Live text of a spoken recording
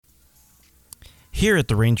Here at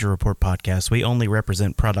the Ranger Report podcast, we only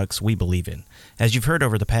represent products we believe in. As you've heard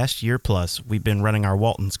over the past year plus, we've been running our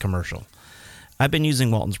Walton's commercial. I've been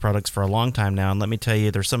using Walton's products for a long time now, and let me tell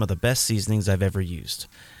you, they're some of the best seasonings I've ever used.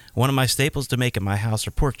 One of my staples to make at my house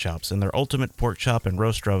are pork chops, and their ultimate pork chop and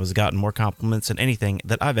roast rub has gotten more compliments than anything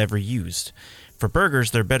that I've ever used. For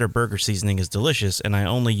burgers, their Better Burger seasoning is delicious, and I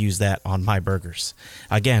only use that on my burgers.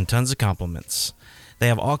 Again, tons of compliments. They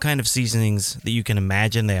have all kind of seasonings that you can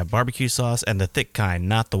imagine. They have barbecue sauce and the thick kind,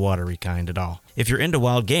 not the watery kind at all. If you're into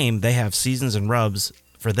wild game, they have seasons and rubs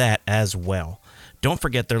for that as well. Don't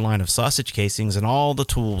forget their line of sausage casings and all the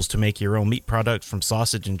tools to make your own meat products, from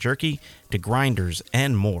sausage and jerky to grinders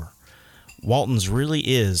and more. Walton's really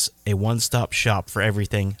is a one-stop shop for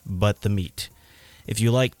everything but the meat. If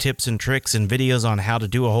you like tips and tricks and videos on how to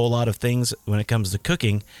do a whole lot of things when it comes to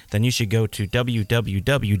cooking, then you should go to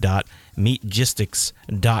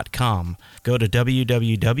www.meatgistics.com. Go to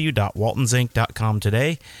www.waltonsinc.com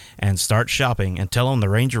today and start shopping, and tell them the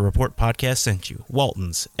Ranger Report podcast sent you.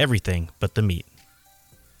 Walton's, everything but the meat.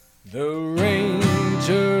 The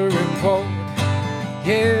Ranger Report,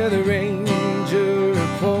 yeah, the Ranger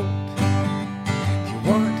Report. If you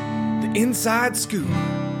want the inside scoop,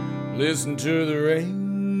 listen to the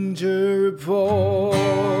Ranger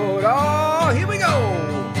Report. Oh, here we go.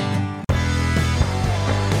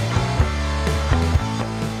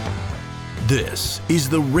 This is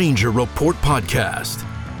the Ranger Report podcast.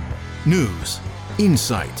 News,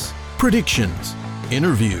 insights, predictions,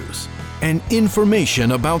 interviews, and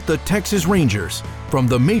information about the Texas Rangers from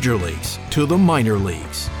the major leagues to the minor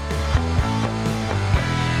leagues.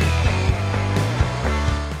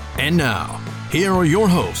 And now, here are your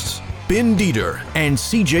hosts, Ben Dieter and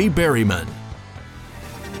CJ Berryman.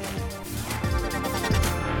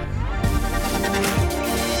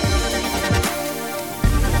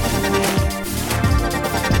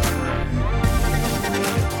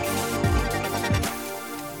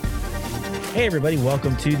 Hey everybody,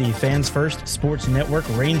 welcome to the Fans First Sports Network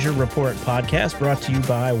Ranger Report podcast, brought to you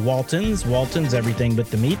by Walton's. Walton's, everything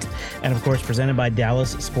but the meat. And of course, presented by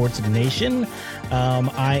Dallas Sports Nation.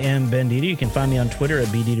 I am Ben Dieter. You can find me on Twitter at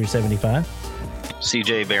BDieter75.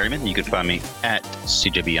 CJ Berryman. You can find me at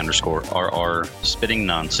CJB_RR spitting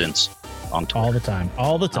nonsense on Twitter.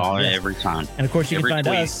 All the time. Yes. Every time. And of course, you can find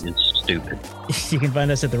us. It's stupid. You can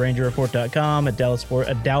find us at therangerreport.com, at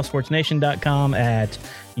DallasSportsNation.com, at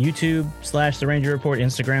YouTube /The Ranger Report,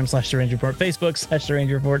 Instagram /The Ranger Report, Facebook /The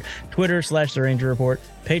Ranger Report, Twitter /The Ranger Report,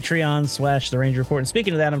 Patreon /The Ranger Report. And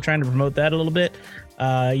speaking of that, I'm trying to promote that a little bit.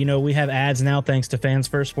 We have ads now thanks to Fans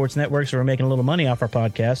First Sports Network, so we're making a little money off our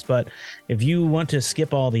podcast. But if you want to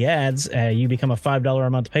skip all the ads, you become a $5 a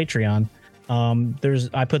month Patreon.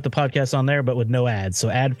 I put the podcast on there, but with no ads. So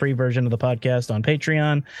ad-free version of the podcast on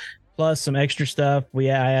Patreon, plus some extra stuff. I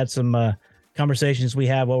add some conversations we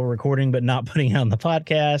have while we're recording, but not putting on the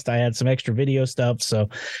podcast. I add some extra video stuff. So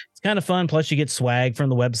it's kind of fun. Plus you get swag from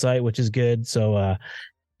the website, which is good. So,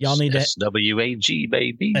 y'all need to SWAG,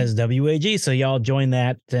 baby. SWAG. So y'all join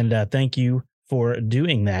that, and thank you for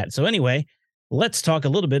doing that. So anyway, let's talk a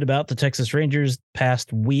little bit about the Texas Rangers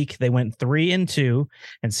past week. They went 3-2,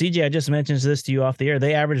 and CJ, I just mentioned this to you off the air.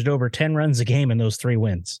 They averaged over 10 runs a game in those 3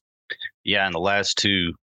 wins. Yeah, and the last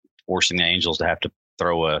 2, forcing the Angels to have to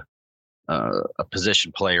throw a position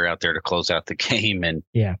player out there to close out the game, and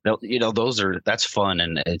that's fun,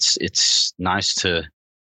 and it's nice to.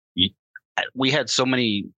 We had so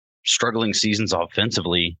many struggling seasons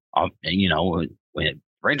offensively, when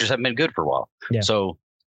Rangers haven't been good for a while. Yeah. So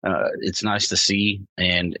it's nice to see,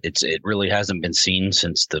 and it really hasn't been seen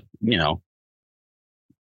since the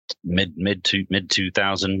mid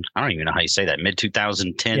 2000. I don't even know how you say that. Mid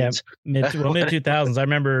 2010s. Yeah, mid 2000s. I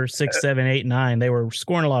remember 6, 7, 8, 9. They were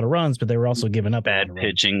scoring a lot of runs, but they were also giving up bad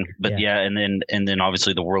pitching. But and then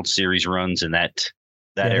obviously the World Series runs and that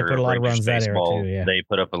era. They put a lot of runs baseball, that era too. Yeah. They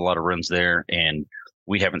put up a lot of runs there, and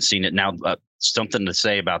we haven't seen it now. Something to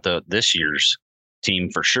say about this year's team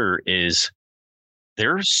for sure is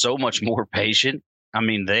they're so much more patient. I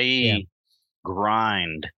mean, they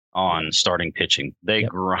grind on starting pitching. They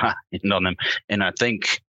grind on them. And I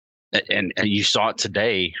think, and you saw it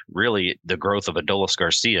today, really, the growth of Adolis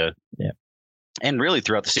Garcia. Yeah. And really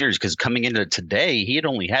throughout the series, because coming into today, he had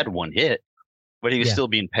only had 1 hit, but he was still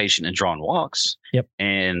being patient and drawing walks. Yep.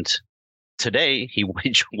 And today he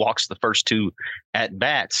walks the first 2 at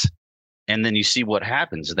bats. And then you see what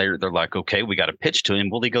happens. They're like, okay, we got to pitch to him.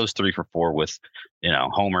 Well, he goes 3 for 4 with,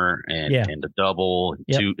 homer and a double,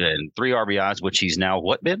 2 and 3 RBIs, which he's now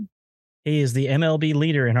what, Ben? He is the MLB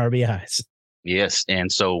leader in RBIs. Yes. And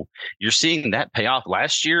so you're seeing that pay off.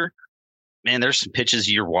 Last year, man, there's some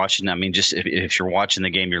pitches you're watching. I mean, just if you're watching the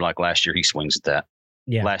game, you're like, last year he swings at that.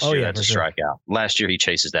 Yeah. Last year, that's a strikeout. Last year, he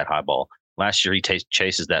chases that high ball. Last year, he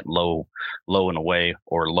chases that low and away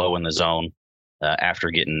or low in the zone after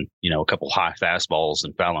getting, a couple high fastballs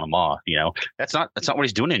and fouling them off. That's not what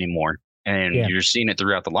he's doing anymore. And you're seeing it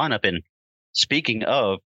throughout the lineup. And speaking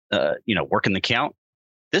of, working the count,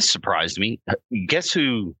 this surprised me. Guess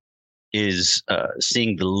who is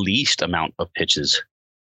seeing the least amount of pitches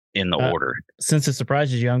in the order? Since it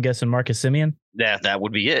surprises you, I'm guessing Marcus Semien. That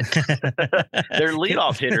would be it. Their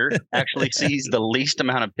leadoff hitter actually sees the least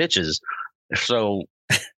amount of pitches. So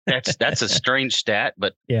that's a strange stat,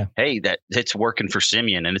 but hey, it's working for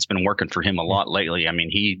Semien, and it's been working for him a lot lately. I mean,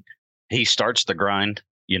 he starts the grind,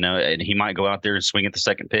 and he might go out there and swing at the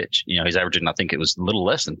second pitch. He's averaging, I think it was a little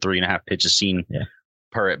less than 3.5 pitches seen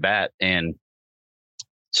per at bat, and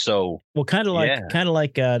so kind of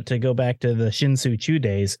like to go back to the Shin-Soo Choo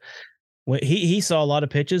days. He saw a lot of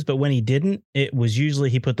pitches, but when he didn't, it was usually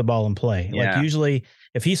he put the ball in play. Yeah. Like usually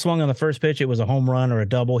if he swung on the first pitch, it was a home run or a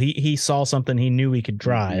double. He saw something he knew he could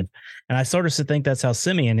drive. And I sort of think that's how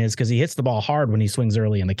Semien is, because he hits the ball hard when he swings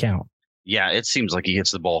early in the count. Yeah, it seems like he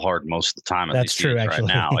hits the ball hard most of the time. That's true,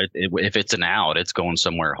 actually. Right now, if it's an out, it's going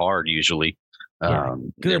somewhere hard usually.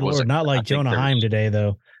 Good Lord, not like Jonah Heim today,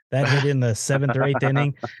 though. That hit in the 7th or 8th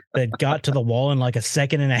inning that got to the wall in like a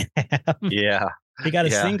second and a half. Yeah. He got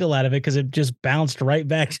a single out of it because it just bounced right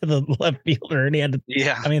back to the left fielder, and he had to.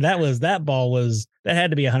 Yeah. I mean, that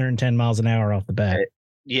had to be 110 miles an hour off the bat.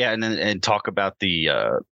 Yeah, and talk about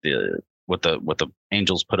what the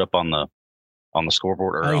Angels put up on the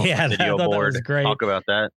scoreboard or on the video board. That was great. Talk about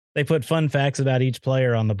that. They put fun facts about each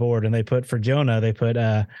player on the board, and they put for Jonah. They put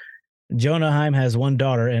Jonah Heim has one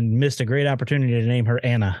daughter and missed a great opportunity to name her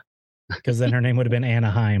Anna, because then her name would have been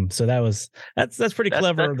Anaheim. So that's pretty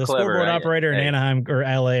clever. The clever, scoreboard operator in Anaheim or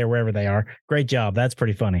LA or wherever they are. Great job. That's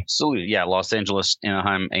pretty funny. So Los Angeles,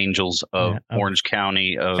 Anaheim Angels of Orange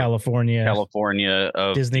County, of California,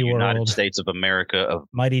 of Disney the World, United States of America, of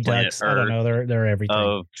Mighty Ducks. I don't know. They're everything.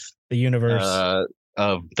 Of the universe,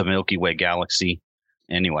 of the Milky Way galaxy.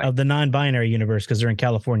 Anyway, of the non-binary universe, because they're in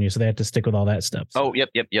California, so they have to stick with all that stuff. So. Oh, yep.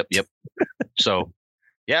 So,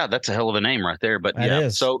 that's a hell of a name right there. But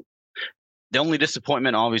so the only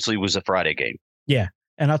disappointment obviously was the Friday game. Yeah,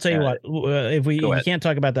 and I'll tell you what, if we can't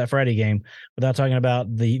talk about that Friday game without talking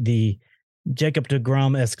about the Jacob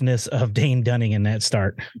deGrom-esqueness of Dane Dunning in that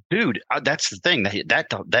start. Dude, that's the thing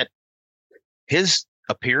that his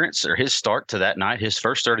appearance or his start to that night, his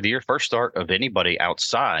first start of the year, first start of anybody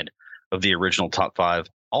outside of the original top 5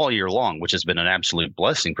 all year long, which has been an absolute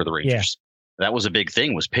blessing for the Rangers. Yeah. That was a big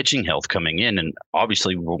thing, was pitching health coming in. And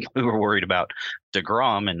obviously we were worried about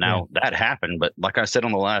DeGrom, and now that happened. But like I said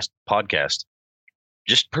on the last podcast,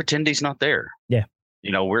 just pretend he's not there. Yeah.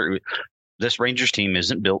 This Rangers team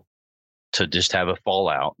isn't built to just have a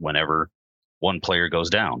fallout whenever one player goes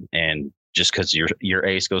down. And just because your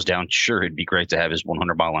ace goes down, sure, it'd be great to have his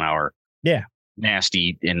 100 mile an hour. Yeah.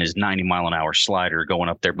 Nasty in his 90 mile an hour slider going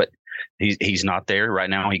up there, but he's not there right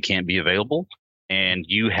now. He can't be available, and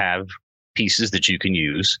you have pieces that you can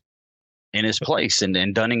use in his place.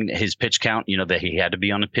 And Dunning, his pitch count, that he had to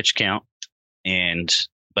be on a pitch count,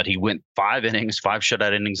 but he went 5 innings, 5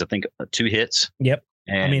 shutout innings, I think 2 hits. Yep.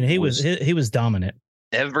 And I mean, he was dominant.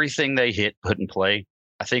 Everything they hit, put in play.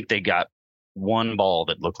 I think they got one ball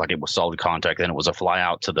that looked like it was solid contact, and it was a fly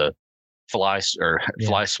out to the fly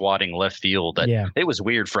swatting left field. It was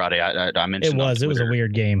weird Friday. I mentioned it was a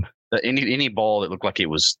weird game. Any ball that looked like it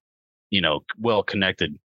was, well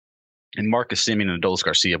connected. And Marcus Semien and Adolis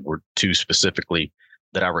Garcia were 2 specifically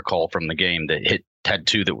that I recall from the game that had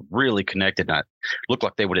 2 that were really connected. And it looked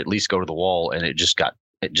like they would at least go to the wall, and it just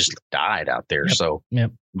died out there. Yep. So,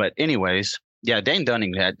 yep. But anyways, Dane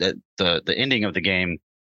Dunning had the ending of the game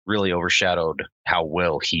really overshadowed how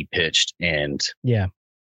well he pitched. And and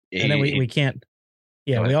then we can't.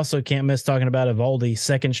 Yeah, we also can't miss talking about Eovaldi's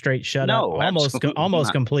second straight shutout. No,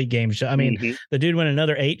 almost complete game shut. I mean, the dude went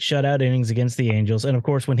another 8 shutout innings against the Angels, and of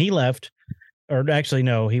course, when he left, or actually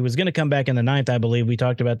no, he was going to come back in the 9th, I believe. We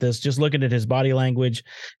talked about this, just looking at his body language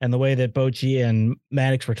and the way that Bochy and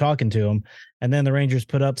Maddox were talking to him. And then the Rangers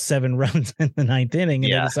put up 7 runs in the 9th inning,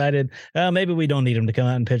 and they decided, maybe we don't need him to come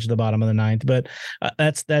out and pitch the bottom of the 9th. But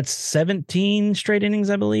that's 17 straight innings,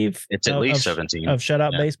 I believe. It's at least 17 of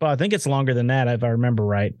shutout baseball. I think it's longer than that, if I remember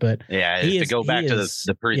right. But to go back to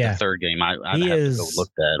the third game, I'd have to go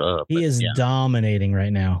look that up. He is dominating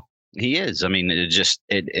right now. He is. I mean,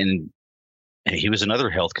 and he was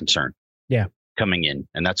another health concern. Yeah, coming in,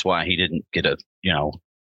 and that's why he didn't get a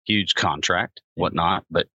huge contract, whatnot.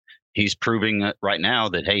 But he's proving right now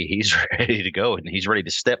that, hey, he's ready to go, and he's ready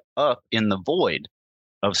to step up in the void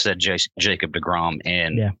of said Jacob deGrom.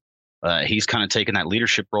 And he's kind of taken that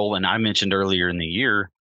leadership role. And I mentioned earlier in the year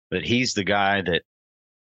that he's the guy that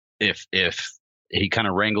if he kind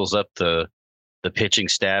of wrangles up the pitching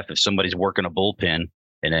staff, if somebody's working a bullpen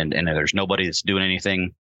and there's nobody that's doing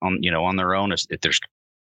anything on their own, if there's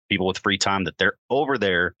people with free time, that they're over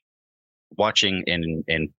there watching and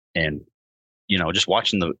just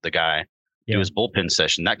watching the guy do his bullpen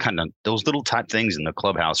session. That kind of, those little type things in the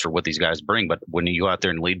clubhouse are what these guys bring. But when you go out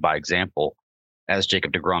there and lead by example, as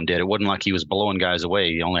Jacob deGrom did, it wasn't like he was blowing guys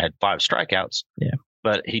away. He only had 5 strikeouts. Yeah.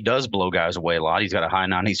 But he does blow guys away a lot. He's got a high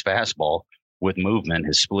 90s fastball with movement.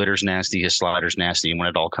 His splitter's nasty, his slider's nasty. And when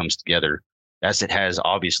it all comes together, as it has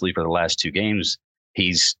obviously for the last 2 games,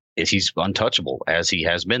 he's untouchable, as he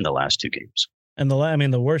has been the last 2 games. And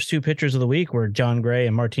the worst 2 pitchers of the week were John Gray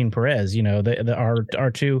and Martin Perez.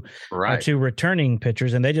 Our two returning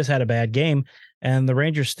pitchers, and they just had a bad game, and the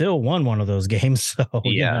Rangers still won one of those games. So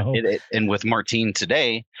and with Martin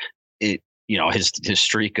today, his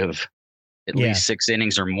streak of at least 6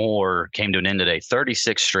 innings or more came to an end today.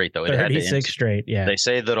 36 straight, though. 36 straight, yeah. They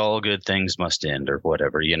say that all good things must end, or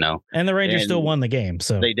whatever, And the Rangers still won the game,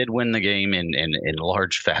 so they did win the game in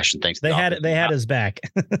large fashion. Thanks. They had his back.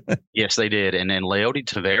 Yes, they did. And then Leody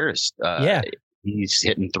Taveras, he's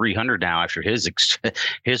hitting 300 now after his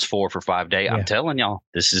 4 for 5 day. Yeah. I'm telling y'all,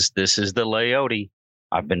 this is the Leody.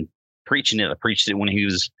 I've been preaching it. I preached it when he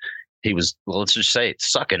was well, let's just say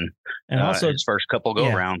it's sucking. And also his first couple go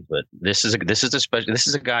around, but this is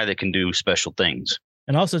a guy that can do special things.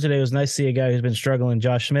 And also today it was nice to see a guy who's been struggling,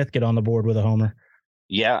 Josh Smith, get on the board with a homer.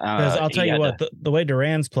 Yeah, because I'll tell you what, the way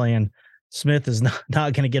Duran's playing, Smith is not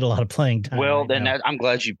going to get a lot of playing time. Well, then I'm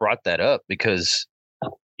glad you brought that up, because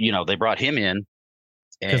they brought him in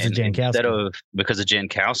because of Jankowski. Because of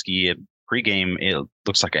Jankowski. Pregame, it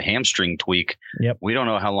looks like a hamstring tweak. Yep. We don't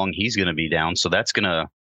know how long he's going to be down, so that's going to.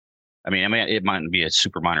 I mean, it might be a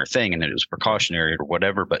super minor thing and it was precautionary or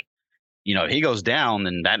whatever, but if he goes down,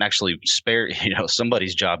 then that actually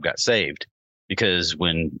somebody's job got saved, because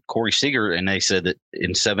when Corey Seager, and they said that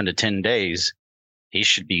in 7 to 10 days, he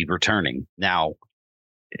should be returning. Now,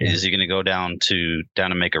 is he going to go down to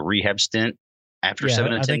make a rehab stint after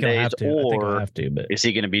 7 to 10 days, or is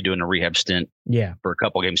he going to be doing a rehab stint for a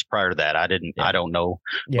couple games prior to that? I don't know,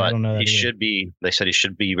 but I don't know, he should be. They said he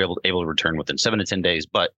should be able to return within 7 to 10 days.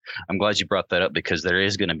 But I'm glad you brought that up, because there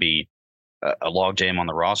is going to be a logjam on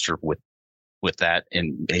the roster with that.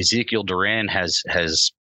 And Ezekiel Duran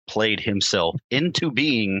has played himself into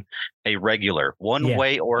being a regular one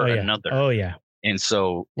way or another. Oh yeah. And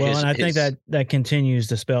so, I think that continues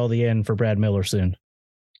to spell the end for Brad Miller soon.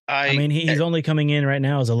 I mean, he's only coming in right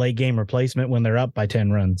now as a late game replacement when they're up by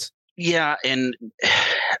 10 runs. Yeah, and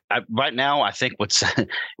right now, I think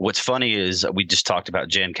what's funny is we just talked about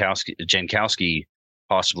Jankowski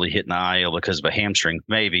possibly hitting the IL because of a hamstring.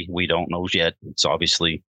 Maybe, we don't know yet. It's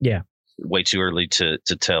obviously way too early to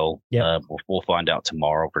tell. Yep. We'll find out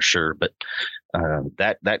tomorrow for sure. But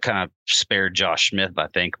that kind of spared Josh Smith, I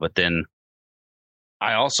think. But then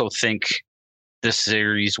I also think this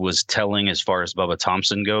series was telling as far as Bubba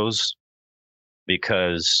Thompson goes,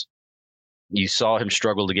 because you saw him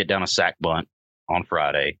struggle to get down a sack bunt on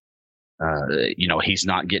Friday. He's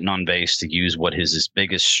not getting on base to use what is his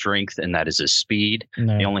biggest strength, and that is his speed.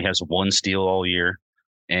 No. He only has 1 steal all year,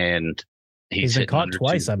 and he's been caught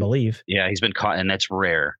twice, I believe. Yeah, he's been caught, and that's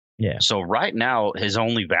rare. Yeah. So right now, his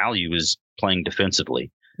only value is playing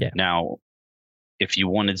defensively. Yeah. Now, if you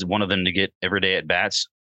wanted one of them to get everyday at bats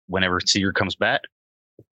whenever Seager comes back,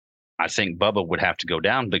 I think Bubba would have to go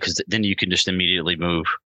down, because then you can just immediately move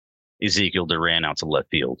Ezekiel Duran out to left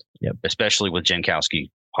field. Yep. Especially with Jankowski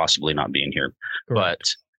possibly not being here. Correct. But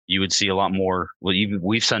you would see a lot more. Well,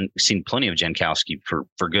 we've seen plenty of Jankowski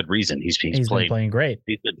for good reason. He's been playing great.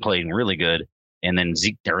 He's been playing really good. And then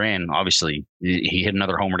Zeke Duran, obviously, he hit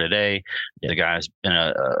another homer today. Yep. The guy's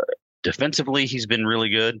been defensively, he's been really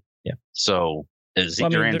good. Yeah. So Zeke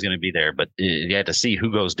Duran's going to be there, but you had to see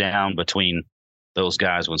who goes down between those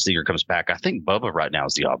guys when Seager comes back. I think Bubba right now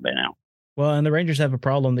is the odd man out. Well, and the Rangers have a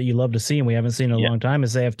problem that you love to see, and we haven't seen in a long time,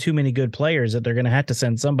 is they have too many good players that they're going to have to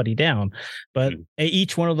send somebody down. But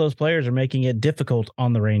each one of those players are making it difficult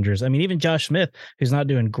on the Rangers. I mean, even Josh Smith, who's not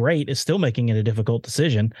doing great, is still making it a difficult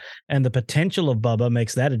decision. And the potential of Bubba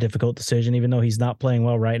makes that a difficult decision, even though he's not playing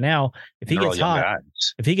well right now. If he gets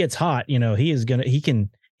hot,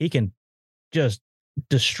 he can just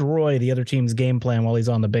destroy the other team's game plan while he's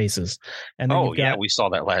on the bases. And then we saw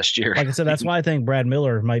that last year. Like I said, that's why I think Brad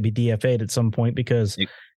Miller might be DFA'd at some point, because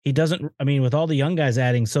he doesn't. I mean, with all the young guys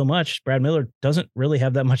adding so much, Brad Miller doesn't really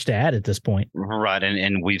have that much to add at this point. Right,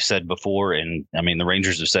 and we've said before, and I mean the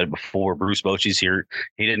Rangers have said it before. Bruce Bochy's here.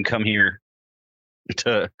 He didn't come here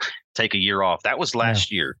to take a year off. That was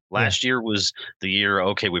last year. Last year was the year,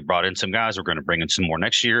 okay, we brought in some guys. We're going to bring in some more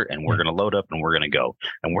next year, and we're going to load up and we're going to go.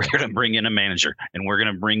 And we're going to bring in a manager, and we're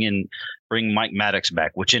going to bring Mike Maddox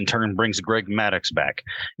back, which in turn brings Greg Maddox back.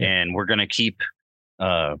 And we're going to keep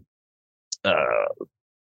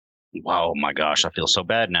wow, my gosh, I feel so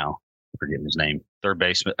bad now. Forgetting his name. Third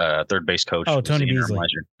base coach. Oh, Tony Beasley.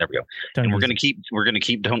 There we go. And we're going to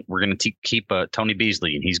keep Tony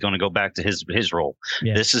Beasley, and he's going to go back to his role.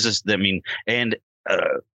 Yeah. This is and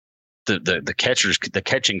the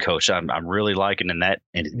catching coach, I'm really liking in that.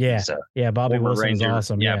 And Bobby Wilson is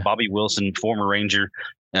awesome. Yeah, Bobby Wilson, former Ranger.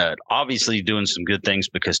 Obviously doing some good things,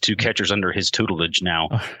 because two catchers under his tutelage now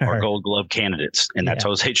are Gold Glove candidates, and that's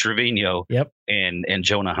Jose Trevino and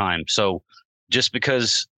Jonah Heim. So just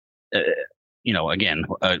because again,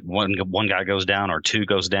 one guy goes down or two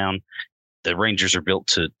goes down, the Rangers are built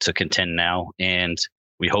to contend now, and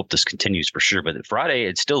we hope this continues for sure. But Friday,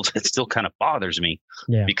 it still kind of bothers me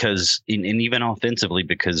because and even offensively,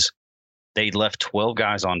 because they left 12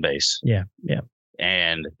 guys on base. Yeah.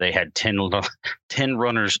 And they had 10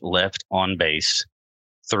 runners left on base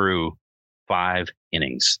through 5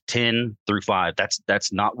 innings. 10 through 5.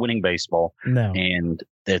 That's not winning baseball. No. And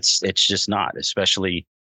it's just not, especially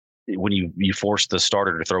when you force the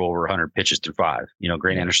starter to throw over 100 pitches through 5.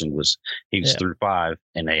 Grant Anderson was through 5,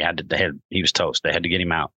 and he was toast. They had to get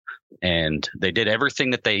him out. And they did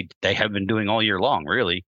everything that they have been doing all year long,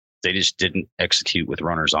 really. They just didn't execute with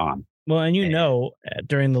runners on. Well, and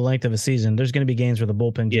during the length of a season, there's going to be games where the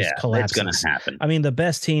bullpen just collapses. It's going to happen. I mean, the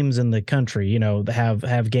best teams in the country,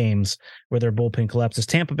 have games where their bullpen collapses.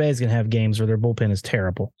 Tampa Bay is going to have games where their bullpen is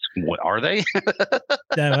terrible. What are they?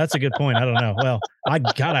 That's a good point. I don't know. Well,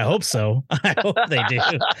 I hope so. I hope they do.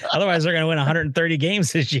 Otherwise, they're going to win 130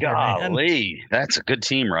 games this year. Golly, man. That's a good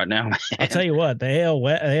team right now, man. I'll tell you what, the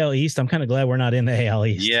AL East, I'm kind of glad we're not in the AL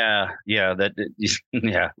East. Yeah.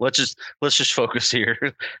 Let's just focus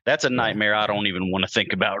here. That's a nightmare I don't even want to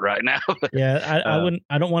think about right now.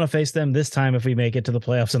 I don't want to face them this time if we make it to the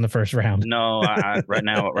playoffs in the first round. No, right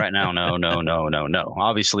now, no.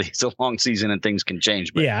 Obviously, it's a long season and things can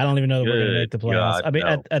change. But I don't even know that we're going to make the playoffs. I mean,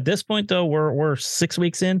 at this point, though, we're 6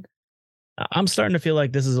 weeks in. I'm starting to feel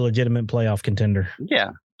like this is a legitimate playoff contender.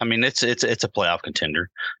 Yeah. I mean, it's a playoff contender.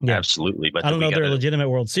 Yeah. Absolutely. But I don't know if they're a legitimate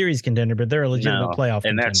World Series contender, but they're a legitimate playoff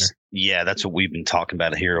contender. That's what we've been talking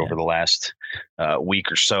about here over the last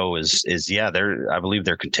week or so is I believe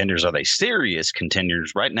they're contenders. Are they serious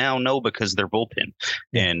contenders right now? No, because they're bullpen.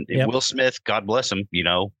 And Will Smith, God bless him,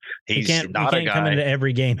 he's not a guy come into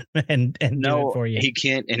every game and do it for you. He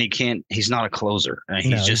can't, he's not a closer.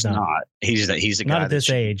 He's just not. He's a guy not at this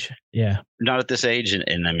age. Yeah. Not at this age.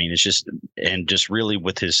 And I mean, it's just really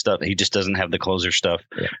with his stuff, he just doesn't have the closer stuff.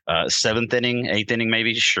 Yeah. 7th inning, 8th inning,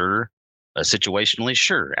 maybe. Sure. Situationally,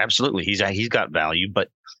 sure, absolutely. He's got value, but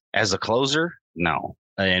as a closer, no.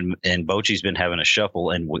 And Bochy's been having a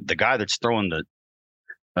shuffle, and the guy that's throwing the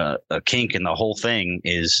a kink in the whole thing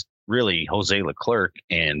is really Jose Leclerc,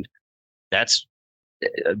 and that's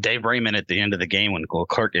Dave Raymond at the end of the game when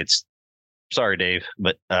Leclerc. Sorry, Dave,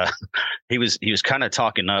 but he was kind of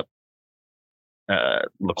talking up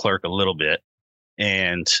Leclerc a little bit,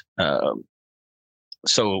 and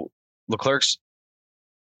so Leclerc's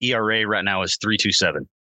ERA right now is 3.27.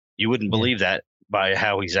 You wouldn't believe that by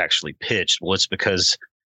how he's actually pitched. Well, it's because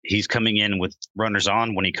he's coming in with runners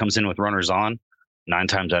on. When he comes in with runners on, 9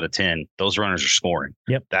 times out of 10, those runners are scoring.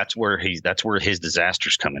 Yep. That's where his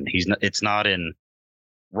disaster's coming. It's not in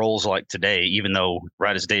roles like today, even though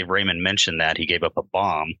right as Dave Raymond mentioned that he gave up a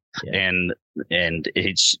bomb, and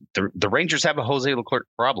it's the Rangers have a Jose Leclerc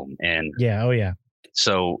problem. And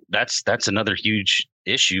so that's another huge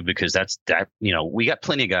issue, because we got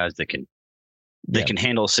plenty of guys that can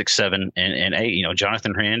handle 6, 7, and 8.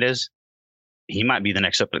 Jonathan Hernandez, he might be the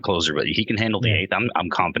next up at closer, but he can handle the 8th. I'm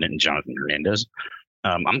confident in Jonathan Hernandez.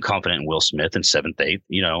 I'm confident in Will Smith in 7th, 8th.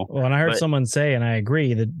 Well, and I heard someone say, and I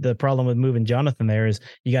agree, that the problem with moving Jonathan there is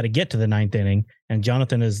you got to get to the 9th inning, and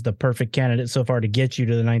Jonathan is the perfect candidate so far to get you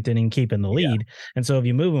to the 9th inning, keeping the lead. And so if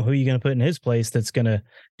you move him, who are you going to put in his place that's going to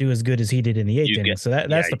do as good as he did in the 8th inning? So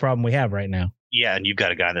that's the problem we have right now. Yeah, and you've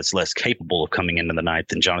got a guy that's less capable of coming into the 9th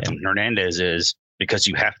than Jonathan Hernandez is, because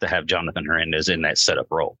you have to have Jonathan Hernandez in that setup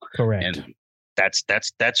role. Correct. And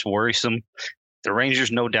that's worrisome. The Rangers,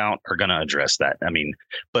 no doubt, are going to address that. I mean,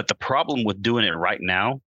 but the problem with doing it right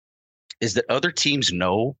now is that other teams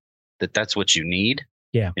know that that's what you need.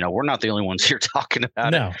 Yeah. We're not the only ones here talking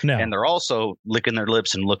about it. No. And they're also licking their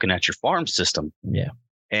lips and looking at your farm system. Yeah.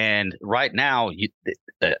 And right now,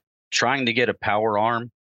 trying to get a power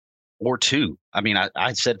arm or two. I mean,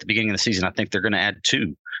 I said at the beginning of the season, I think they're going to add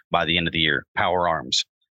 2 by the end of the year, power arms,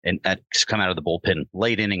 and come out of the bullpen,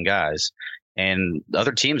 late inning guys. And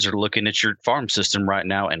other teams are looking at your farm system right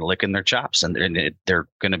now and licking their chops, and they're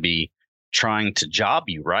going to be trying to job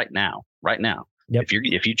you right now. Yep.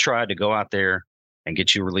 If you try to go out there and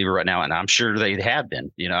get you a reliever right now, and I'm sure they have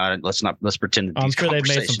been. Let's pretend that I'm sure they've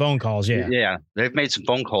made some phone calls. Yeah, they've made some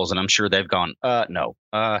phone calls, and I'm sure they've gone, no,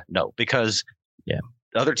 because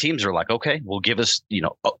other teams are like, okay, well, give us,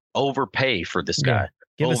 overpay for this guy.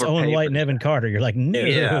 Give us Owen White and Evan Carter. You're like, no.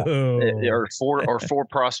 Yeah. Or four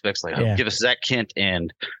prospects. Like, give us Zach Kent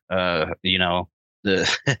and the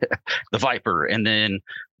the Viper, and then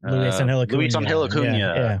Luis Angel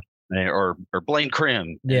Acuna. Or Blaine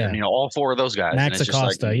Krim. Yeah. And, all 4 of those guys. Max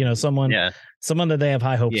Acosta, someone that they have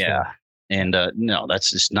high hopes for. And no,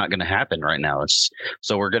 that's just not going to happen right now.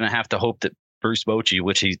 So we're going to have to hope that Bruce Bochy,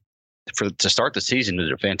 which to start the season,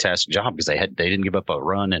 did a fantastic job because they didn't give up a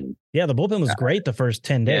run. And the bullpen was great the first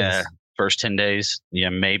 10 days. Yeah, first 10 days. Yeah,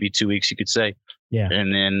 maybe 2 weeks, you could say. Yeah.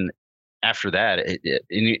 And then after that,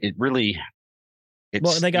 it really, they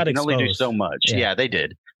got exposed. You can only do so much. Yeah, they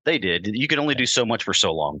did. You can only do so much for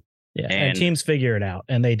so long. Yeah, and teams figure it out,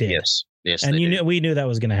 and they did. Yes, and we knew that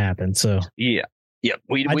was going to happen. So yeah. I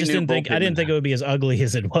didn't think it would be as ugly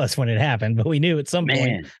as it was when it happened, but we knew at some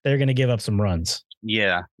point they're going to give up some runs.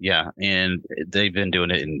 Yeah, and they've been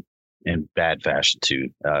doing it in bad fashion too.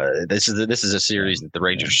 This is a series that the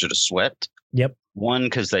Rangers should have swept. Yep. One,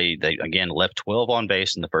 because they again left 12 on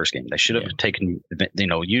base in the first game. They should have taken.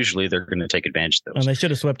 Usually they're going to take advantage of those. And they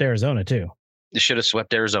should have swept Arizona too. They should have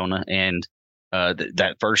swept Arizona, and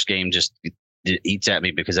that first game just it eats at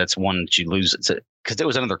me because that's one that you lose. Because it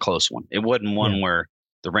was another close one. It wasn't one where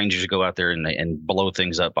the Rangers go out there and blow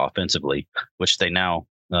things up offensively, which they now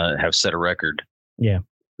have set a record. Yeah,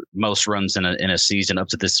 most runs in a season up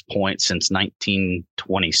to this point since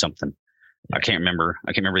 1920 something. I can't remember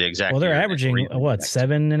the exact. Well, they're averaging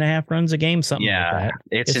 7.5 runs a game, something like that.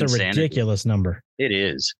 It's a ridiculous number. It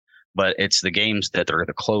is, but it's the games that are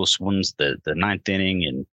the close ones, the ninth inning,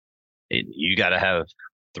 and you got to have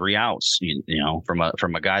 3 outs, from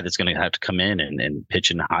a guy that's going to have to come in and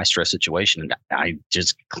pitch in a high stress situation. And I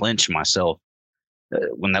just clench myself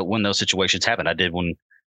when those situations happen. I did when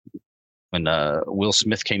Will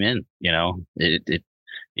Smith came in.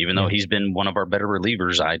 Even though he's been one of our better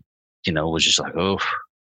relievers, I was just like, oh,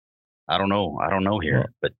 I don't know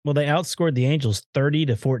here. But they outscored the Angels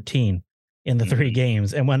 30-14 in the 3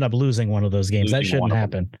 games and wound up losing one of those games. That shouldn't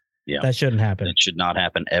happen. Yeah, that shouldn't happen. It should not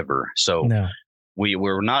happen ever. So no.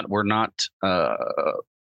 We're not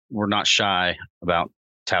shy about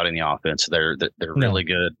touting the offense. They're really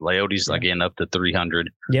good. Leote's again up to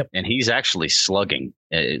 300. Yep. And he's actually slugging.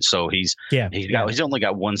 So he's only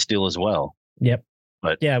got 1 steal as well. Yep.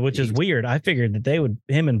 But which is weird. I figured that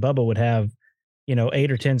him and Bubba would have,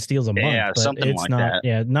 8 or 10 steals a month. Yeah, but something it's like not, that.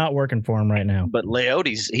 Yeah, not working for him right now. But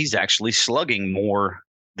Leote's he's actually slugging more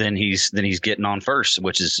than he's getting on first,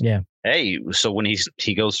 which is hey. So when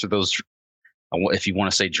he goes through those, if you want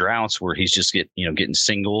to say droughts where he's just getting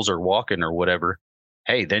singles or walking or whatever,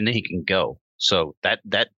 hey, then he can go. So that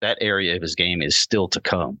area of his game is still to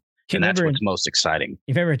come, and that's what's most exciting.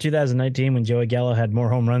 You remember in 2019 when Joey Gallo had more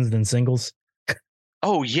home runs than singles?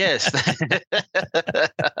 Oh yes,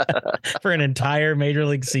 for an entire major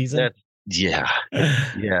league season.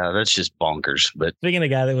 That's just bonkers. But speaking of a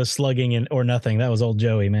guy that was slugging or nothing, that was old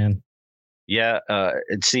Joey, man. Yeah,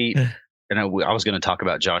 and see, and I was going to talk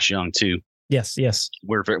about Josh Young too. Yes.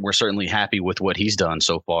 We're certainly happy with what he's done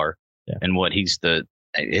so far, and what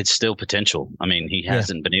it's still potential. I mean, he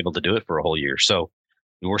hasn't been able to do it for a whole year, so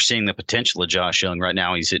we're seeing the potential of Josh Young right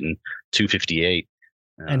now. He's hitting 258.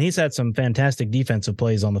 And he's had some fantastic defensive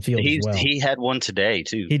plays on the field as well. He had one today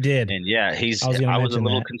too. He did. And I was a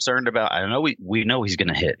little concerned about, I know we know he's going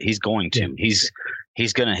to hit. He's going to. Yeah.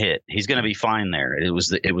 He's going to hit. He's going to be fine there. It was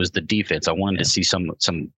the defense. I wanted to see some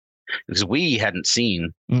because we hadn't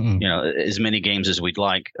seen as many games as we'd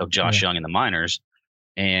like of Josh Young in the minors,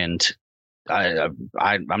 and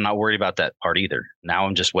I'm not worried about that part either. Now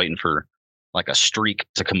I'm just waiting for like a streak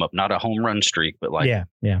to come up, not a home run streak, but like a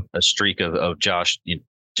streak of Josh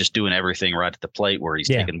just doing everything right at the plate where he's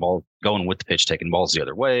taking ball, going with the pitch, taking balls the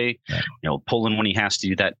other way, pulling when he has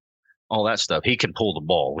to, all that stuff. He can pull the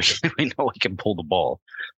ball. We know he can pull the ball.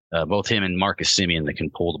 Both him and Marcus Semien that can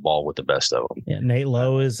pull the ball with the best of them. Yeah, Nate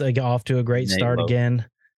Lowe is off to a great start again.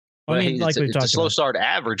 I mean, like it's a slow start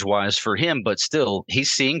average wise for him, but still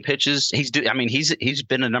he's seeing pitches. He's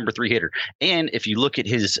been a number 3 hitter. And if you look at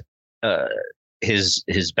his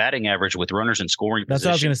his batting average with runners in scoring That's position,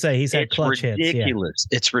 what I was going to say. He's had clutch ridiculous.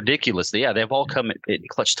 hits. It's ridiculous. Yeah, they've all come at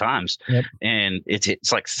clutch times, and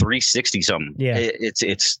it's like 360 something. Yeah,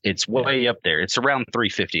 it's way up there. It's around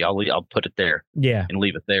 350. I'll put it there. Yeah, and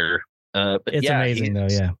leave it there. But it's amazing though.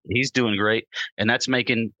 Yeah, he's doing great, and that's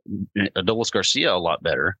making Adolis Garcia a lot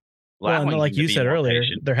better. Well, and like you said earlier,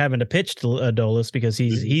 they're having to pitch to Adolis because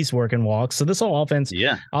he's working walks. So this whole offense,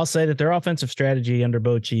 I'll say that their offensive strategy under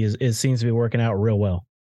Bochy is seems to be working out real well.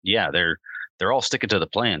 Yeah, they're all sticking to the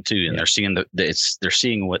plan too, and they're seeing they're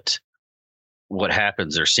seeing what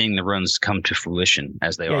happens. They're seeing the runs come to fruition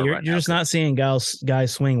as they are. You're just not seeing guys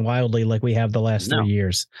swing wildly like we have the last 3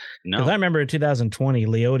 years. No, because I remember in 2020,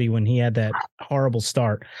 Leote, when he had that horrible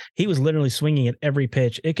start, he was literally swinging at every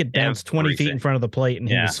pitch. It could bounce 20 feet in front of the plate, and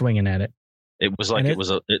he was swinging at it. It was like it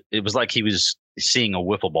was like he was seeing a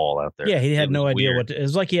wiffle ball out there. Yeah, he had no idea it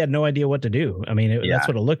was like he had no idea what to do. I mean, that's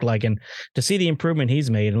what it looked like. And to see the improvement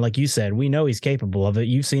he's made, and like you said, we know he's capable of it.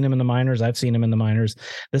 You've seen him in the minors. I've seen him in the minors.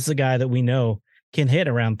 This is a guy that we know can hit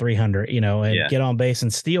around 300, and get on base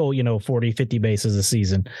and steal, 40, 50 bases a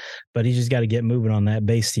season. But he's just got to get moving on that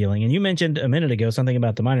base stealing. And you mentioned a minute ago something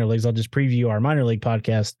about the minor leagues. I'll just preview our minor league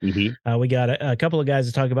podcast. We got a couple of guys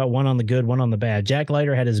to talk about, one on the good, one on the bad. Jack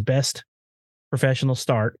Leiter had his best professional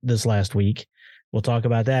start this last week. We'll talk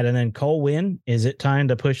about that. And then Cole Winn, is it time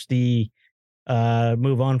to push the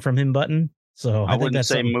move on from him button? So I wouldn't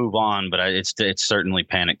say move on, but it's certainly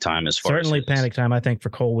panic time as far as panic time. I think for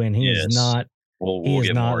Cole Winn, he is not. He is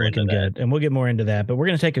not looking good, and we'll get more into that. But we're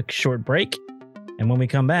going to take a short break, and when we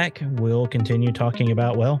come back, we'll continue talking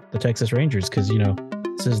about the Texas Rangers, because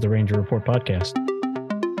this is the Ranger Report podcast.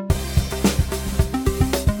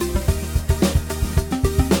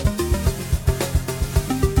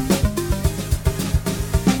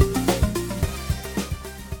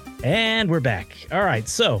 And we're back. All right,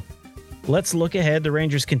 so let's look ahead. The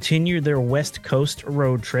Rangers continue their West Coast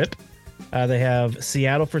road trip. They have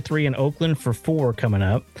Seattle for 3 and Oakland for 4 coming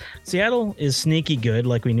up. Seattle is sneaky good,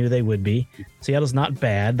 like we knew they would be. Seattle's not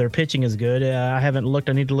bad. Their pitching is good. I haven't looked.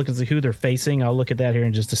 I need to look and see who they're facing. I'll look at that here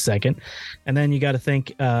in just a second. And then you got to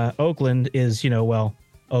think Oakland is,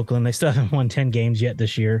 Oakland. They still haven't won 10 games yet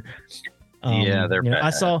this year. They're bad.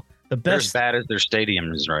 I saw the best. They're as bad as their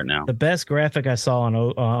stadium is right now. The best graphic I saw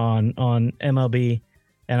on MLB,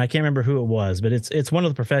 and I can't remember who it was, but it's one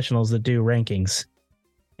of the professionals that do rankings.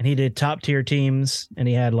 And he did top tier teams, and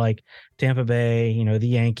he had like Tampa Bay, the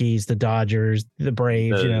Yankees, the Dodgers, the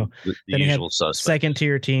Braves, the then he had second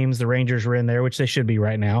tier teams. The Rangers were in there, which they should be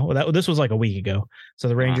right now. This was like a week ago. So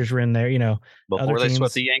the Rangers were in there, before they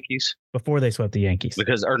swept the Yankees. Before they swept the Yankees,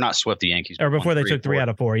 not swept the Yankees, or before they took 3 out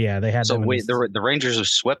of 4. Yeah, they had. So the Rangers have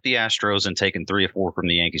swept the Astros and taken 3 or 4 from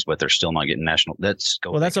the Yankees, but they're still not getting national. That's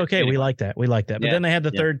okay. Anyway. We like that. But then they had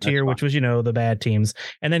the third tier, which was the bad teams,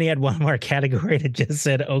 and then he had one more category that just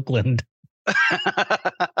said Oakland.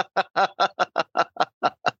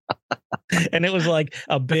 And it was like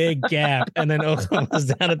a big gap, and then Oakland was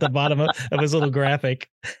down at the bottom of his little graphic.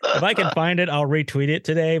 If I can find it, I'll retweet it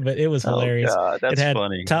today, but it was hilarious. God, that's it had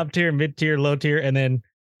funny. Top tier, mid tier, low tier, and then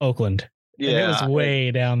Oakland. Yeah, and it was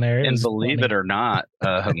way down there. And believe it or not,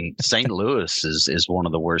 St. Louis is one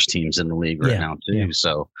of the worst teams in the league right now too. Yeah.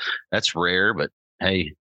 So that's rare, but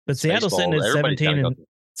hey. But Seattle's sitting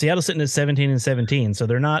at 17 and 17. So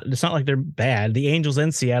they're not. It's not like they're bad. The Angels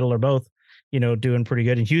and Seattle are both, doing pretty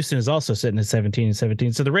good. And Houston is also sitting at 17 and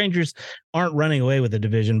 17. So the Rangers aren't running away with the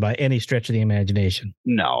division by any stretch of the imagination.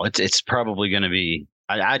 No, it's probably going to be.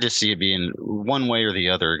 I just see it being one way or the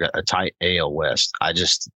other, a tight AL West.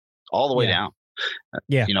 All the way down.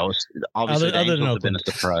 Yeah. Obviously other than Oakland have been a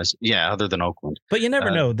surprise. Yeah, other than Oakland. But you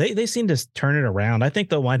never know. They seem to turn it around. I think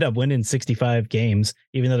they'll wind up winning 65 games,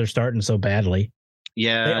 even though they're starting so badly.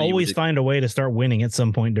 Yeah. They always find a way to start winning at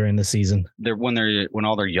some point during the season. When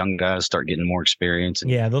all their young guys start getting more experience.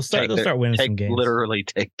 And they'll start winning some games. Literally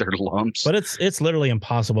take their lumps. But it's literally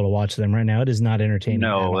impossible to watch them right now. It is not entertaining.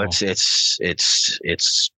 No, it's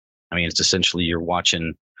essentially you're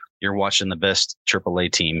watching the best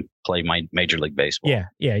AAA team play Major League Baseball.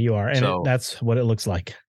 Yeah, you are. And that's what it looks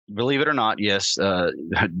like. Believe it or not, yes.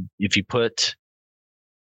 If you put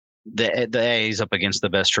the A's up against the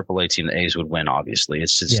best AAA team, the A's would win, obviously.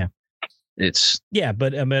 It's just,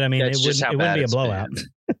 but I mean, it wouldn't be a blowout.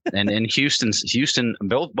 and Houston,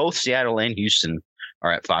 both Seattle and Houston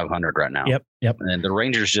are at 500 right now. Yep. And the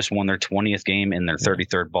Rangers just won their 20th game in their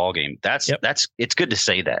 33rd ball game. It's good to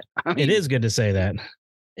say that. It is good to say that.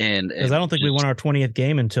 And because I don't think we won our 20th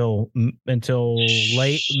game until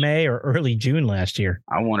late May or early June last year.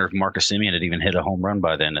 I wonder if Marcus Semien had even hit a home run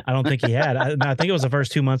by then. I don't think he had. I think it was the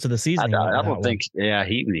first 2 months of the season. I don't think. Yeah,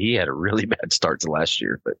 he had a really bad start to last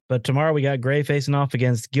year. But tomorrow we got Gray facing off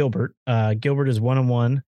against Gilbert. Gilbert is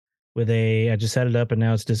 1-1 with I just set it up and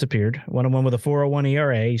now it's disappeared. 1-1 with a 4.01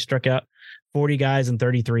 ERA. He struck out 40 guys in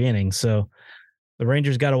 33 innings. So the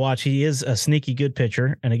Rangers got to watch. He is a sneaky good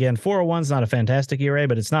pitcher. And again, 4.01 is not a fantastic ERA,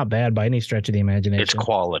 but it's not bad by any stretch of the imagination. It's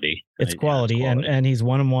quality. It's quality. Yeah, it's quality. And he's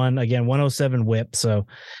 1-1, again, 107 whip. So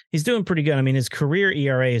he's doing pretty good. I mean, his career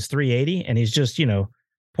ERA is 3.80, and he's just,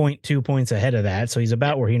 0.2 points ahead of that. So he's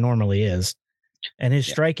about where he normally is. And his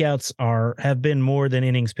strikeouts have been more than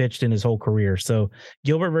innings pitched in his whole career. So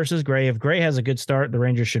Gilbert versus Gray. If Gray has a good start, the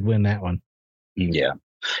Rangers should win that one. Yeah.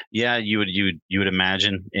 Yeah, you would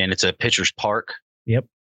imagine. And it's a pitcher's park. Yep.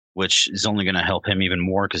 Which is only going to help him even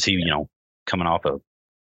more because he, coming off of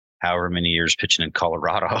however many years pitching in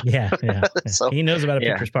Colorado. Yeah. So he knows about a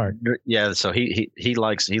pitcher's park. Yeah. So he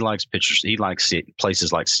likes pitchers. He likes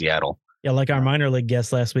places like Seattle. Yeah, like our minor league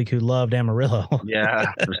guest last week who loved Amarillo.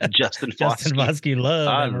 Yeah, Justin Foskey. Justin Foskey loved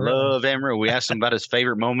Amarillo. I love Amarillo. We asked him about his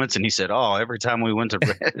favorite moments, and he said, every time we went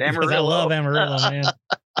to Amarillo. I love Amarillo, man.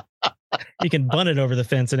 You can bunt it over the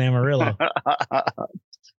fence in Amarillo.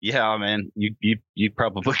 Yeah, man, you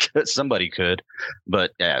probably could. Somebody could,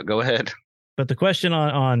 but yeah, go ahead. But the question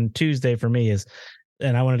on Tuesday for me is,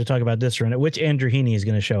 and I wanted to talk about this run, which Andrew Heaney is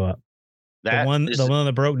going to show up? The one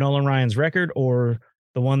that broke Nolan Ryan's record, or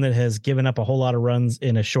the one that has given up a whole lot of runs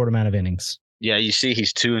in a short amount of innings? Yeah, you see,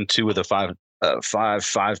 he's 2-2 with a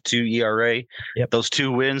 5.52 ERA. Yep. Those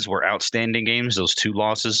 2 wins were outstanding games. Those 2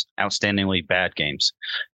 losses, outstandingly bad games.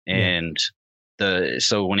 And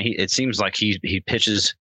so when it seems like he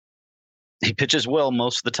pitches well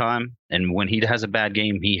most of the time, and when he has a bad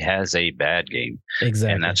game, he has a bad game.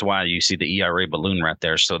 Exactly. And that's why you see the ERA balloon right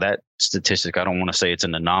there. So that statistic, I don't want to say it's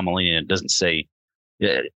an anomaly, and it doesn't say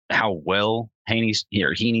how well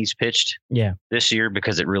Heaney's pitched this year,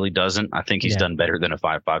 because it really doesn't. I think he's done better than a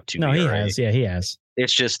 5.52. No, he has. Yeah, he has.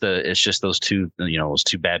 It's just those 2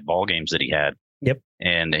 bad ball games that he had. Yep.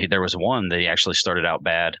 And there was one that he actually started out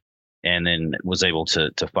bad and then was able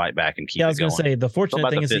to fight back and keep it going. I was going to say, the fortunate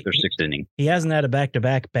thing is he hasn't had a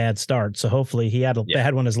back-to-back bad start. So hopefully he had a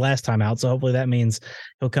bad one his last time out. So hopefully that means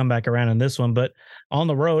he'll come back around in this one. But on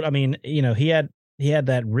the road, I mean, he had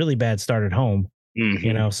that really bad start at home.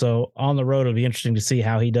 Mm-hmm. So on the road, it'll be interesting to see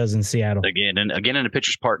how he does in Seattle. Again in the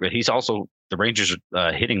pitcher's park, but he's also, the Rangers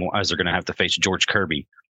hitting wise are going to have to face George Kirby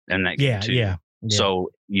in that game too. Yeah. So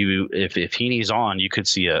if Heaney's on, you could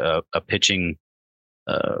see a pitching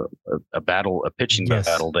battle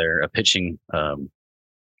there, a pitching.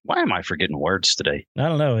 Why am I forgetting words today? I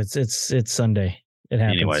don't know. It's Sunday. It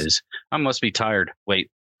happens. Anyways, I must be tired. Wait,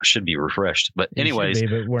 I should be refreshed. But anyways,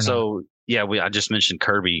 but we're not. Yeah, I just mentioned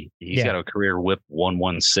Kirby. He's got a career whip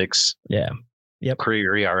 1.16. Yeah. Yep.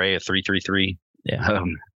 Career ERA of 3.33. Yeah.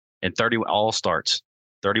 And 31 starts,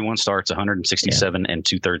 167 and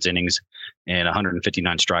 2/3 innings, and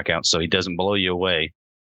 159 strikeouts. So he doesn't blow you away,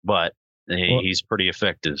 but he's pretty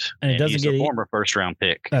effective. And it doesn't he's get a former first-round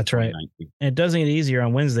pick. That's right. And it doesn't get easier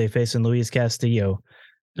on Wednesday facing Luis Castillo,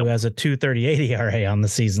 who has a 2.38 ERA on the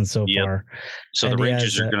season so far. So the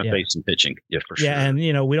Rangers are going to face some pitching. Yeah, for sure. Yeah, and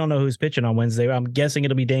we don't know who's pitching on Wednesday. I'm guessing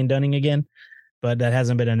it'll be Dane Dunning again, but that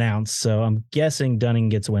hasn't been announced. So I'm guessing Dunning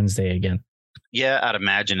gets Wednesday again. Yeah, I'd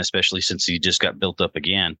imagine, especially since he just got built up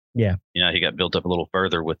again. Yeah. He got built up a little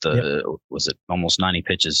further with was it almost 90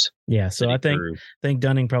 pitches? Yeah, so I think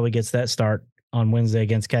Dunning probably gets that start on Wednesday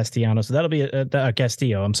against Castellano. So that'll be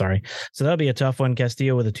Castillo. I'm sorry. So that'll be a tough one.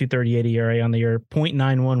 Castillo with a 2.38 ERA on the year,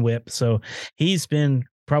 0.91 whip. So he's been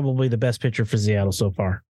probably the best pitcher for Seattle so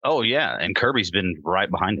far. Oh yeah, and Kirby's been right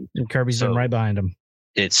behind him. Been right behind him.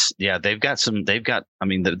 They've got. I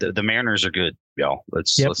mean, the Mariners are good, y'all.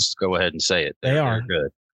 Let's go ahead and say it. They are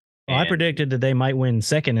good. Well, I predicted that they might win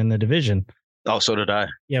second in the division. Oh, so did I.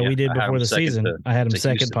 Yeah, we did before the season. I had them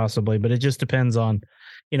second Houston. Possibly, but it just depends on,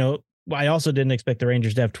 I also didn't expect the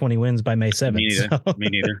Rangers to have 20 wins by May 7th. Me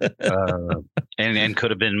neither. And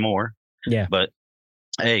could have been more. Yeah. But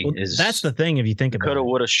hey, that's the thing if you think about it. Coulda,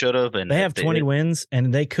 woulda, shoulda. And they have 20 wins,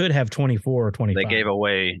 and they could have 24 or 25. They gave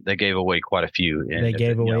away quite a few. And they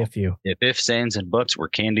gave away a few. If ifs, ands, and buts were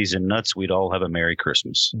candies and nuts, we'd all have a Merry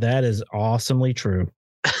Christmas. That is awesomely true.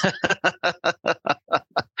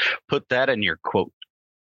 Put that in your quote.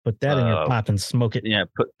 Put that in your pipe and smoke it. Yeah,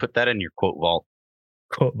 put that in your quote vault.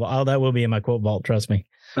 Quote vault. Oh, that will be in my quote vault. Trust me.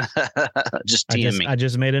 Just DM me. I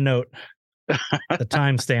just made a note. The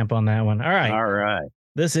timestamp on that one. All right.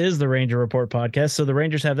 This is the Ranger Report podcast. So the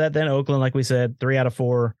Rangers have that. Then Oakland, like we said, 3 out of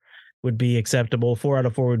 4 would be acceptable. 4 out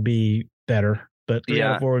of 4 would be better, but 3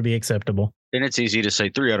 out of 4 would be acceptable. And it's easy to say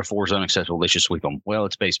 3 out of 4 is unacceptable. They should sweep them. Well,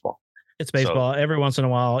 it's baseball. It's baseball. So, every once in a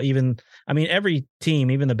while, every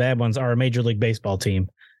team, even the bad ones, are a Major League Baseball team.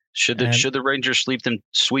 Should the Rangers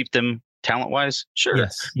sweep them talent-wise? Sure.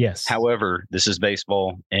 Yes. However, this is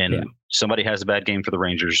baseball, and somebody has a bad game for the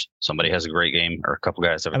Rangers. Somebody has a great game, or a couple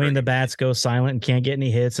guys have the bats go silent and can't get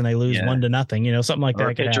any hits, and they lose 1-0. Something like that. Or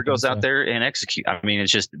a pitcher goes out there and execute.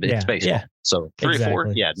 It's baseball. Yeah. So 3 or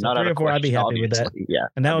 4, not out of 4. I'd be happy with that. Yeah,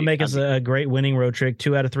 and that would make us a great winning road trick.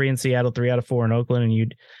 2 out of 3 in Seattle, 3 out of 4 in Oakland, and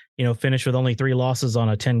you'd finish with only 3 losses on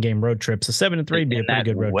a 10-game road trip. So 7-3 would be a pretty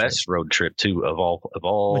good road West trip. road trip too, of all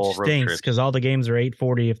which road stinks trips, because all the games are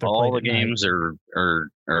 8:40 if they're all the games are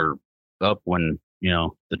up when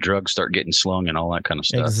the drugs start getting slung and all that kind of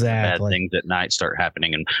stuff. Exactly. Bad things at night start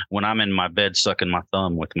happening, and when I'm in my bed sucking my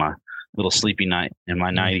thumb with my little sleepy night and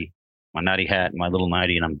my nightie hat, and my little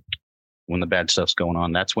nightie, and when the bad stuff's going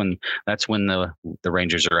on, that's when the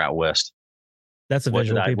Rangers are out west. That's a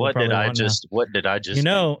visual people what probably did I want just? now. What did I just?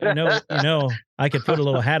 I could put a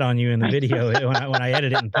little hat on you in the video when I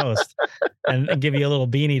edit it in post, and give you a little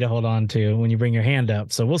beanie to hold on to when you bring your hand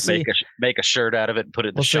up. So we'll see. Make a shirt out of it and put it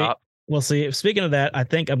in the shop. We'll see. Speaking of that, I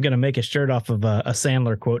think I'm going to make a shirt off of a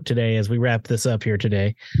Sandler quote today as we wrap this up here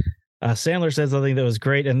today. Sandler said something that was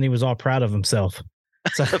great, and he was all proud of himself.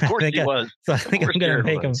 So of course he was. So I think I'm going to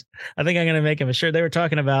make him. I think I'm going to make him a shirt. They were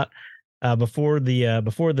talking about. Before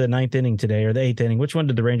the ninth inning today, or the 8th inning, which one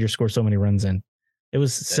did the Rangers score so many runs in? It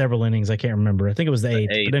was several innings. I can't remember. I think it was the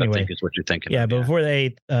 8th. But anyway, I think is what you're thinking. Yeah, but before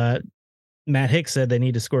the 8th, Matt Hicks said they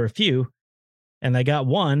need to score a few, and they got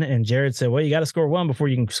 1. And Jared said, "Well, you got to score 1 before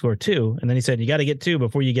you can score 2." And then he said, "You got to get 2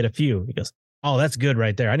 before you get a few." He goes, "Oh, that's good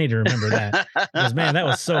right there. I need to remember that." He goes, "Man, that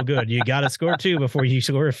was so good. You got to score 2 before you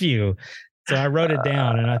score a few." So I wrote it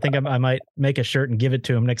down, and I think I might make a shirt and give it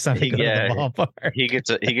to him next time we go to the ballpark. He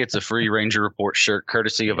gets a free Ranger Report shirt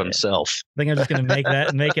courtesy of himself. I think I'm just going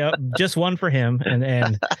to make up just one for him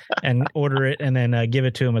and order it, and then give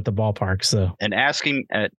it to him at the ballpark. So and ask him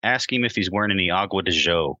if he's wearing any Agua de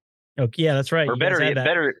Joe. Okay, yeah, that's right. Or better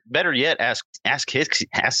yet, ask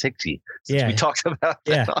Hicksy. Yeah, we talked about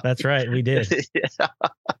that. Yeah, that's right. We did.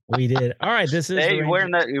 We did. All right, this is. Hey, you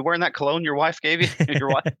wearing that cologne your wife gave you? Your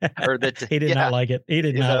wife, or that he did not like it. He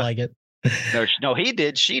did not like it. No, he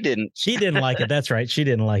did. She didn't. She didn't like it. That's right. She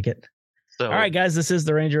didn't like it. So, all right, guys, this is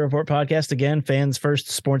the Ranger Report podcast again. Fans First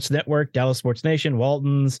Sports Network, Dallas Sports Nation,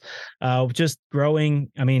 Waltons, just growing.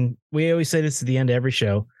 I mean, we always say this at the end of every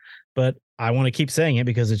show, but I want to keep saying it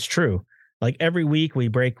because it's true. Like every week we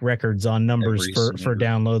break records on numbers for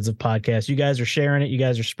downloads of podcasts. You guys are sharing it. You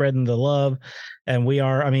guys are spreading the love. And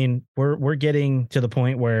we're getting to the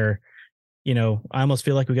point where, I almost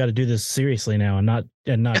feel like we got to do this seriously now and not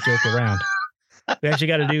joke around. We actually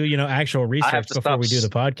got to do, actual research before we do the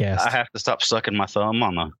podcast. I have to stop sucking my thumb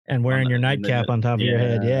and wearing your nightcap on top of your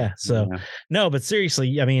head. Yeah. So no, but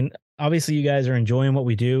seriously, I mean, obviously you guys are enjoying what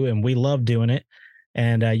we do and we love doing it.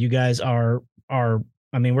 And you guys are,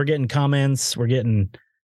 we're getting comments, we're getting,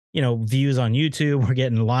 views on YouTube, we're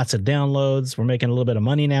getting lots of downloads, we're making a little bit of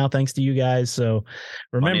money now thanks to you guys. So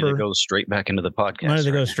remember, money that goes straight back into the podcast. Money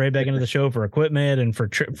that goes straight back into the show for equipment and for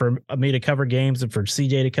me to cover games and for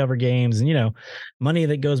CJ to cover games, and money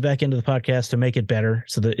that goes back into the podcast to make it better,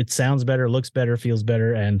 so that it sounds better, looks better, feels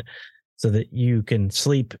better, and so that you can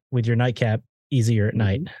sleep with your nightcap easier at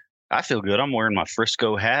night. I feel good. I'm wearing my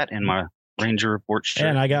Frisco hat and my Ranger Report shirt.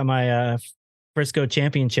 And I got my Frisco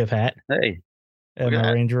championship hat. Hey, and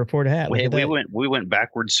my Ranger Report hat. We went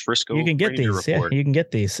backwards. Frisco. You can get Ranger these. Report. Yeah, you can get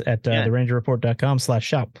these at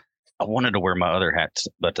therangerreport.com/shop. I wanted to wear my other hats,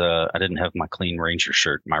 but I didn't have my clean Ranger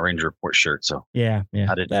shirt, my Ranger Report shirt. So yeah,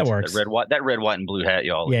 I didn't. That works. That red, white, and blue hat,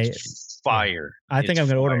 y'all. Yeah, is fire. I think I'm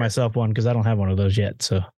going to order myself one because I don't have one of those yet.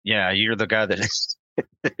 So yeah, you're the guy that.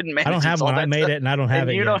 I don't have one. I made it and I don't have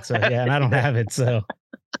it yet. So yeah, and I don't have it. So.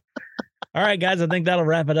 All right, guys, I think that'll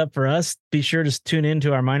wrap it up for us. Be sure to tune in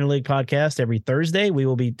to our minor league podcast every Thursday. We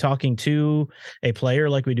will be talking to a player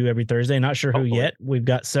like we do every Thursday. Not sure who yet. We've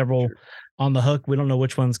got several on the hook. We don't know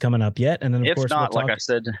which one's coming up yet. And then, of course, like I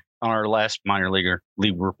said on our last minor league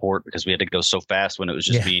report, because we had to go so fast when it was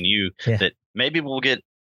just me and you, that maybe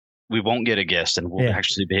we won't get a guest and we'll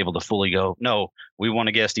actually be able to fully go, no, we want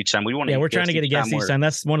a guest each time. We're trying to get a guest each time.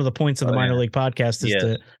 That's one of the points of the minor league podcast is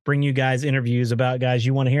to bring you guys interviews about guys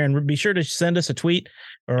you want to hear. And be sure to send us a tweet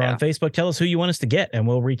or on Facebook. Tell us who you want us to get and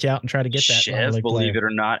we'll reach out and try to get that. Chev, believe it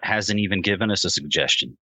or not, hasn't even given us a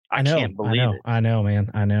suggestion. I can't believe it. I know,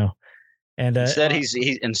 man. I know. And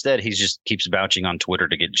instead he just keeps vouching on Twitter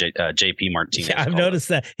to get JP Martinez. Yeah, I've noticed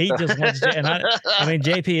that he just wants. And I mean,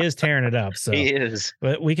 JP is tearing it up. So he is.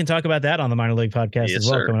 But we can talk about that on the minor league podcast as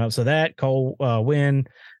well coming up. So that Cole Wynn,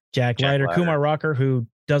 Jack Leiter, Kumar Rocker, who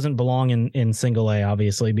doesn't belong in Single A,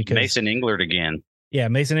 obviously, because Mason Englert again. Yeah,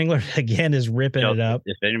 Mason Englert again is ripping it up.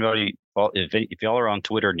 If y'all are on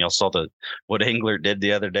Twitter and y'all saw what Englert did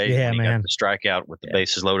the other day, when he got the strikeout with the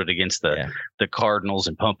bases loaded against the Cardinals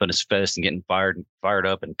and pumping his fist and getting fired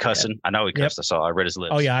up and cussing. I know he cussed. I read his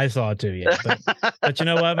lips. Oh yeah, I saw it too. Yeah, but you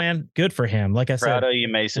know what, man? Good for him. Like I said, proud of you,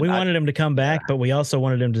 Mason. We wanted him to come back, but we also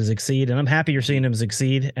wanted him to succeed, and I'm happy you're seeing him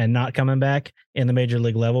succeed and not coming back in the major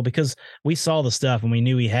league level, because we saw the stuff and we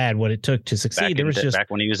knew he had what it took to succeed. Back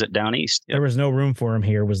when he was at Down East, there was no room for him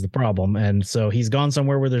here was the problem, and so he's gone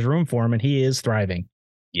somewhere where there's room for him, and he is thriving.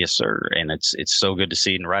 Yes, sir. And it's so good to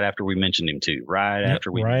see. And right after we mentioned him too,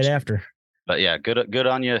 after. But yeah, good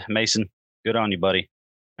on you, Mason. Good on you, buddy.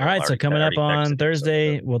 All right. So coming up on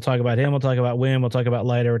Thursday, we'll talk about him. We'll talk about Wynn. We'll talk about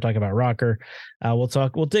Leiter. We'll talk about Rocker.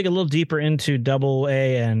 We'll dig a little deeper into Double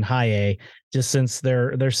A and High A, just since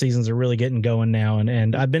their seasons are really getting going now.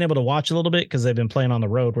 And I've been able to watch a little bit because they've been playing on the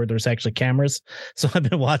road where there's actually cameras. So I've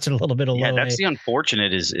been watching a little bit of Low A. That's the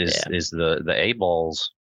unfortunate is the A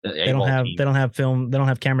balls. They don't have film. They don't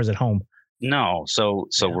have cameras at home. No. So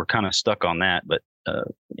we're kind of stuck on that, but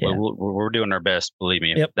we're doing our best. Believe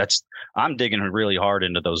me. Yep. I'm digging really hard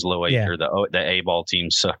into those Low A or the A ball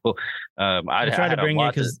teams. So I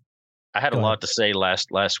had a lot to say last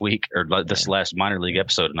week or this last minor league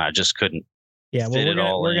episode, and I just couldn't. Yeah,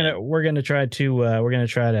 well, we're gonna try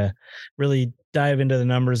to really dive into the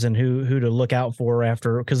numbers and who to look out for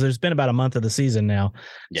after, because there's been about a month of the season now,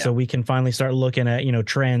 so we can finally start looking at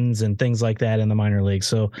trends and things like that in the minor league.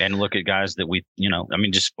 So and look at guys that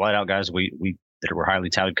just flat out guys we that were highly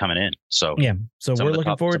touted coming in. So so we're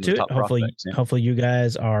looking forward to it. Hopefully you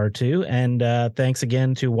guys are too. And thanks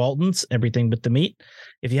again to Walton's Everything But the Meat.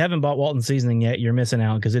 If you haven't bought Walton's seasoning yet, you're missing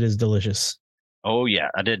out because it is delicious. Oh yeah,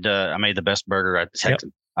 I did. I made the best burger. I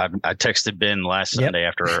texted Ben last Sunday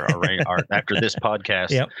after after this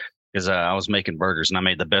podcast because I was making burgers and I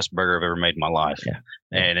made the best burger I've ever made in my life.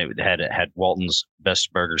 And it had Walton's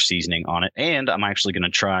best burger seasoning on it. And I'm actually going to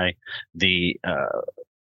try the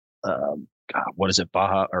what is it,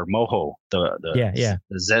 Baja or Mojo? The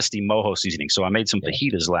zesty Mojo seasoning. So I made some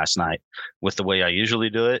fajitas last night with the way I usually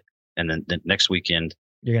do it, and then the next weekend.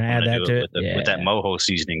 You're going to add that to it? With that Mojo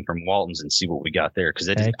seasoning from Walton's and see what we got there. Because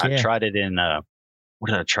I tried it in,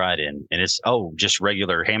 what did I try it in? And it's, just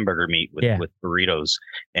regular hamburger meat with burritos.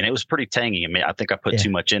 And it was pretty tangy. I mean, I think I put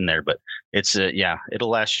too much in there, but it's, it'll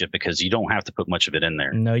last you because you don't have to put much of it in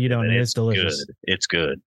there. No, you don't. It's delicious. Good. It's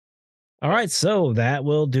good. All right, so that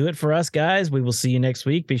will do it for us, guys. We will see you next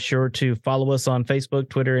week. Be sure to follow us on Facebook,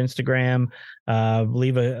 Twitter, Instagram.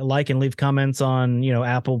 Leave a like and leave comments on,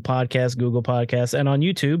 Apple Podcasts, Google Podcasts, and on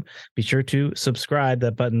YouTube. Be sure to subscribe.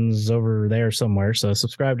 That button's over there somewhere. So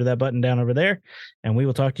subscribe to that button down over there, and we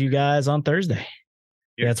will talk to you guys on Thursday.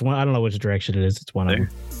 Yeah, it's one. I don't know which direction it is. It's one of them.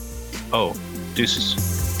 Oh, deuces.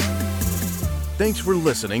 Thanks for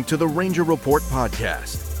listening to the Ranger Report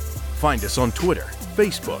podcast. Find us on Twitter,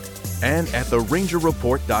 Facebook, and at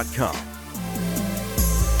therangerreport.com.